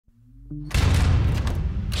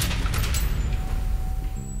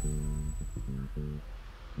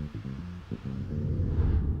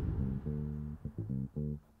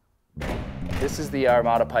This is the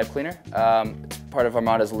Armada pipe cleaner. It's part of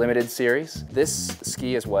Armada's limited series. This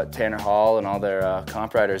ski is what Tanner Hall and all their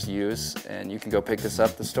comp riders use, and you can go pick this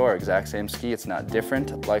up at the store. Exact same ski. It's not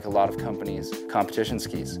different like a lot of companies' competition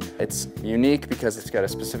skis. It's unique because it's got a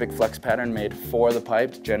specific flex pattern made for the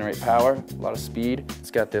pipe to generate power, a lot of speed.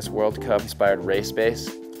 It's got this World Cup inspired race base.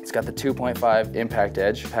 It's got the 2.5 impact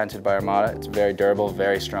edge patented by Armada. It's very durable,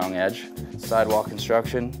 very strong edge. Sidewall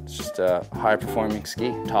construction, it's just a high performing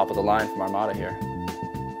ski, top of the line from Armada here.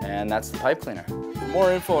 And that's the pipe cleaner. For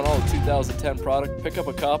more info on all the 2010 product, pick up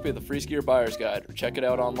a copy of the Freeskier Buyer's Guide or check it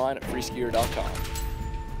out online at freeskier.com.